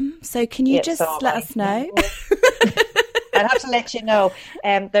system. So can you let us know? I'll have to let you know.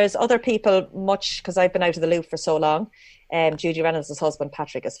 There's other people because I've been out of the loop for so long. Judy Reynolds' husband,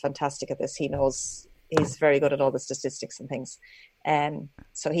 Patrick, is fantastic at this. He's very good at all the statistics and things.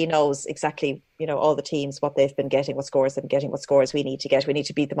 So he knows exactly, all the teams, what they've been getting, what scores they've been getting, what scores we need to get. We need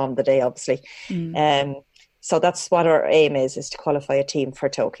to beat them on the day, obviously. So that's what our aim is to qualify a team for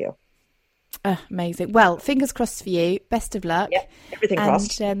Tokyo. Amazing. Well, fingers crossed for you. Best of luck. Yeah, everything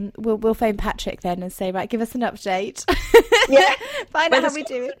crossed. And we'll phone Patrick then and say, right, give us an update. Yeah. Find out how we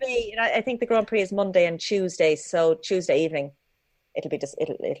do it. I think the Grand Prix is Monday and Tuesday. So Tuesday evening, it'll be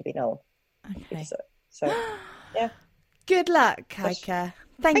known. Okay. So yeah. Good luck, Heike.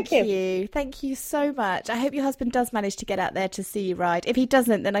 Thank you. Thank you so much. I hope your husband does manage to get out there to see you ride. If he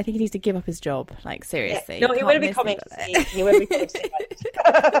doesn't, then I think he needs to give up his job. Like, seriously. Yeah. No, he will be coming to see. He will be coming to see.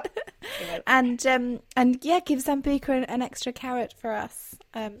 And give Sambuca an extra carrot for us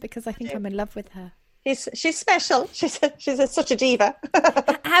because I think I'm in love with her. She's special. She's such a diva.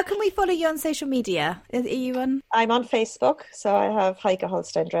 How can we follow you on social media? Are you on? I'm on Facebook, so I have Heike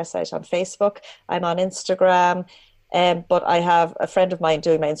Holstein Dressage on Facebook. I'm on Instagram, but I have a friend of mine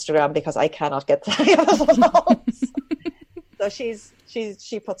doing my Instagram because I cannot get the So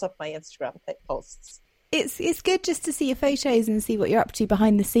she puts up my Instagram posts. It's good just to see your photos and see what you're up to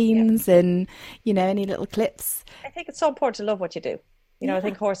behind the scenes and any little clips. I think it's so important to love what you do. I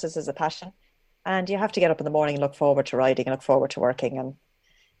think horses is a passion. And you have to get up in the morning and look forward to riding and look forward to working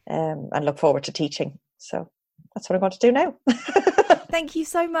and look forward to teaching. So that's what I'm going to do now. Thank you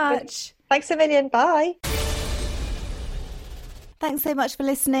so much. Thanks a million. Bye. Thanks so much for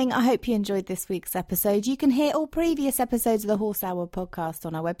listening. I hope you enjoyed this week's episode. You can hear all previous episodes of the Horse Hour podcast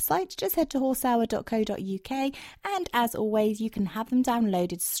on our website. Just head to horsehour.co.uk. And as always, you can have them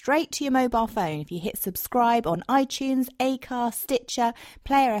downloaded straight to your mobile phone if you hit subscribe on iTunes, Acast, Stitcher,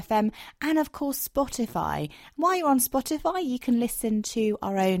 Player FM, and of course Spotify. While you're on Spotify, you can listen to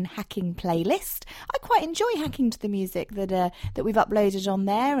our own hacking playlist. I quite enjoy hacking to the music that we've uploaded on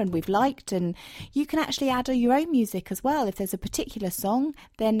there and we've liked. And you can actually add your own music as well. If there's a particular song,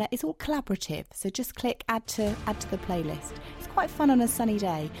 then it's all collaborative, so just click add to the playlist. It's quite fun on a sunny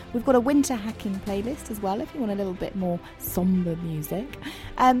day. We've got a winter hacking playlist as well if you want a little bit more somber music,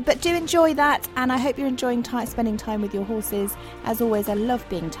 but do enjoy that, and I hope you're enjoying spending time with your horses. As always, I love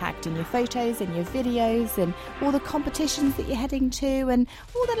being tagged in your photos and your videos and all the competitions that you're heading to and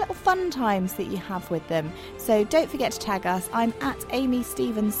all the little fun times that you have with them. So don't forget to tag us. I'm at Amy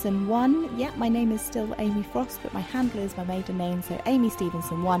Stevenson 1. Yeah, my name is still Amy Frost, but my handle is my maiden name, so Amy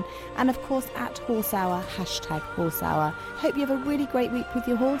Stevenson 1, and of course at Horse Hour, #Horse Hour. Hope you have a really great week with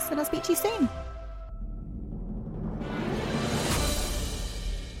your horse, and I'll speak to you soon.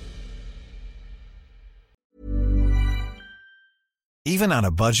 Even on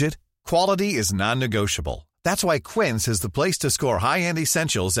a budget, quality is non-negotiable. That's why Quince is the place to score high-end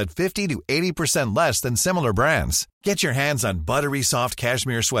essentials at 50 to 80% less than similar brands. Get your hands on buttery soft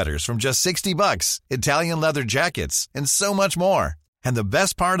cashmere sweaters from just $60, Italian leather jackets, and so much more. And the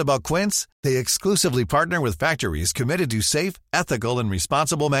best part about Quince, they exclusively partner with factories committed to safe, ethical, and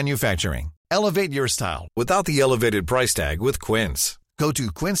responsible manufacturing. Elevate your style without the elevated price tag with Quince. Go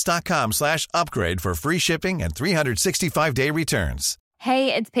to quince.com/upgrade for free shipping and 365-day returns.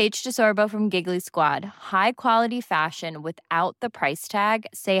 Hey, it's Paige DeSorbo from Giggly Squad. High quality fashion without the price tag.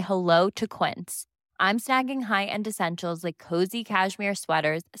 Say hello to Quince. I'm snagging high-end essentials like cozy cashmere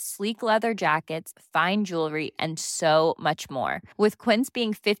sweaters, sleek leather jackets, fine jewelry, and so much more. With Quince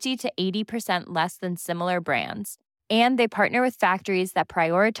being 50 to 80% less than similar brands. And they partner with factories that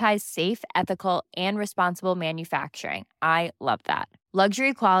prioritize safe, ethical, and responsible manufacturing. I love that.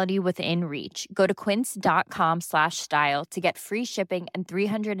 Luxury quality within reach. Go to quince.com/style to get free shipping and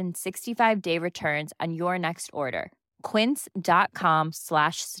 365-day returns on your next order.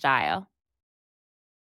 Quince.com/style.